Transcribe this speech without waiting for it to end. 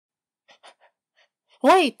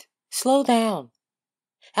Wait! Slow down.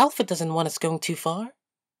 Alpha doesn't want us going too far.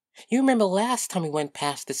 You remember last time we went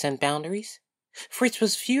past the sent boundaries? Fritz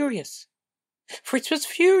was furious. Fritz was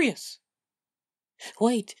furious.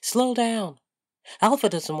 Wait, slow down. Alpha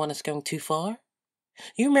doesn't want us going too far.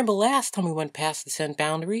 You remember last time we went past the sent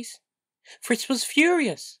boundaries? Fritz was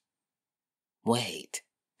furious. Wait,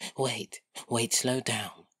 slow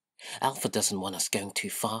down. Alpha doesn't want us going too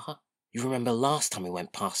far. You remember last time we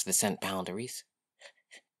went past the sent boundaries?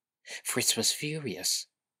 Fritz was furious.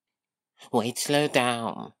 Wait, slow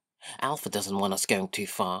down. Alpha doesn't want us going too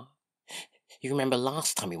far. You remember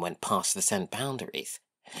last time we went past the sent boundaries?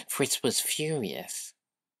 Fritz was furious.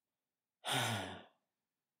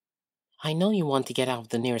 I know you want to get out of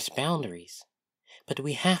the nearest boundaries, but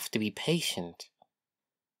we have to be patient.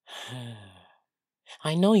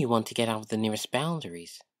 I know you want to get out of the nearest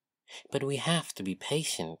boundaries, but we have to be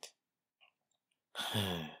patient.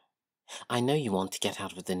 I know you want to get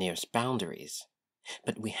out of the nearest boundaries,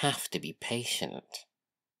 but we have to be patient.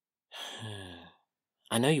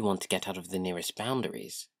 I know you want to get out of the nearest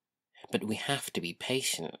boundaries, but we have to be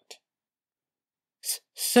patient.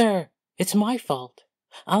 Sir, it's my fault.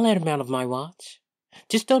 I'll let him out of my watch.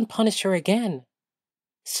 Just don't punish her again.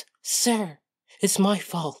 Sir, it's my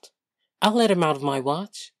fault. I'll let him out of my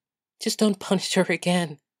watch. Just don't punish her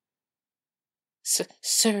again.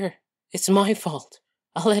 Sir, it's my fault.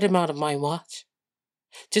 I'll let him out of my watch.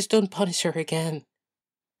 Just don't punish her again.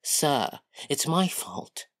 Sir, it's my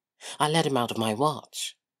fault. I let him out of my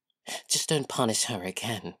watch. Just don't punish her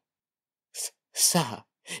again. Sir,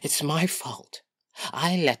 it's my fault.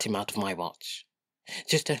 I let him out of my watch.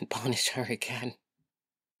 Just don't punish her again.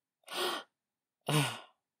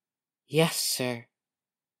 Yes, sir.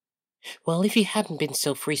 Well, if he hadn't been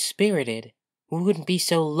so free-spirited, we wouldn't be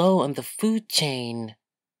so low on the food chain.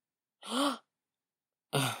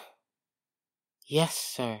 Yes,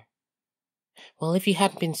 sir. Well, if he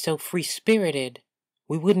hadn't been so free-spirited,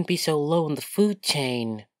 we wouldn't be so low on the food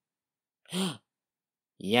chain.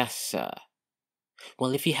 Yes, sir.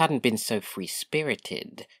 Well, if he hadn't been so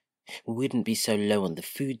free-spirited, we wouldn't be so low on the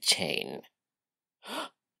food chain.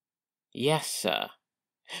 Yes, sir.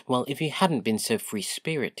 Well, if he hadn't been so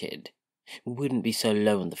free-spirited, we wouldn't be so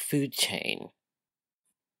low on the food chain.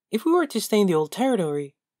 If we were to stay in the old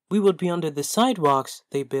territory, we would be under the sidewalks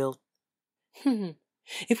they built.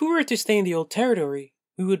 If we were to stay in the old territory,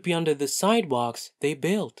 we would be under the sidewalks they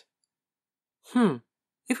built.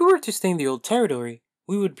 If we were to stay in the old territory,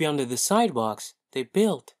 we would be under the sidewalks they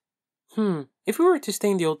built. If we were to stay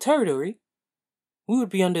in the old territory, we would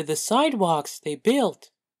be under the sidewalks they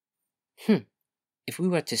built. If we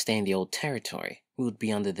were to stay in the old territory, we would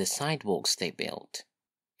be under the sidewalks they built.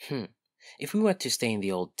 If we were to stay in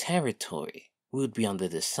the old territory, we would be under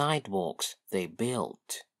the sidewalks they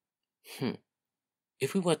built.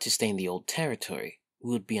 If we were to stay in the old territory,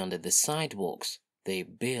 we would be under the sidewalks they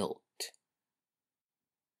built.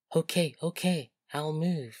 Okay, I'll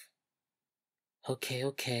move.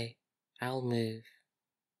 Okay, I'll move.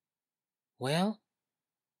 Well,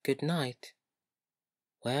 good night.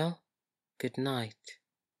 Well, good night.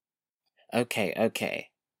 Okay,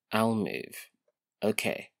 I'll move.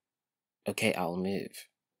 Okay, I'll move.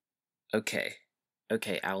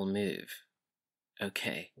 Okay, I'll move.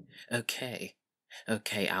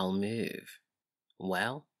 Okay, I'll move.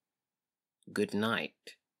 Well, good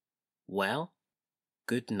night. Well,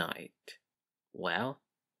 good night. Well,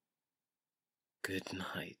 good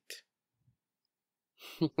night.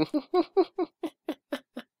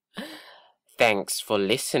 Thanks for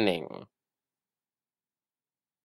listening.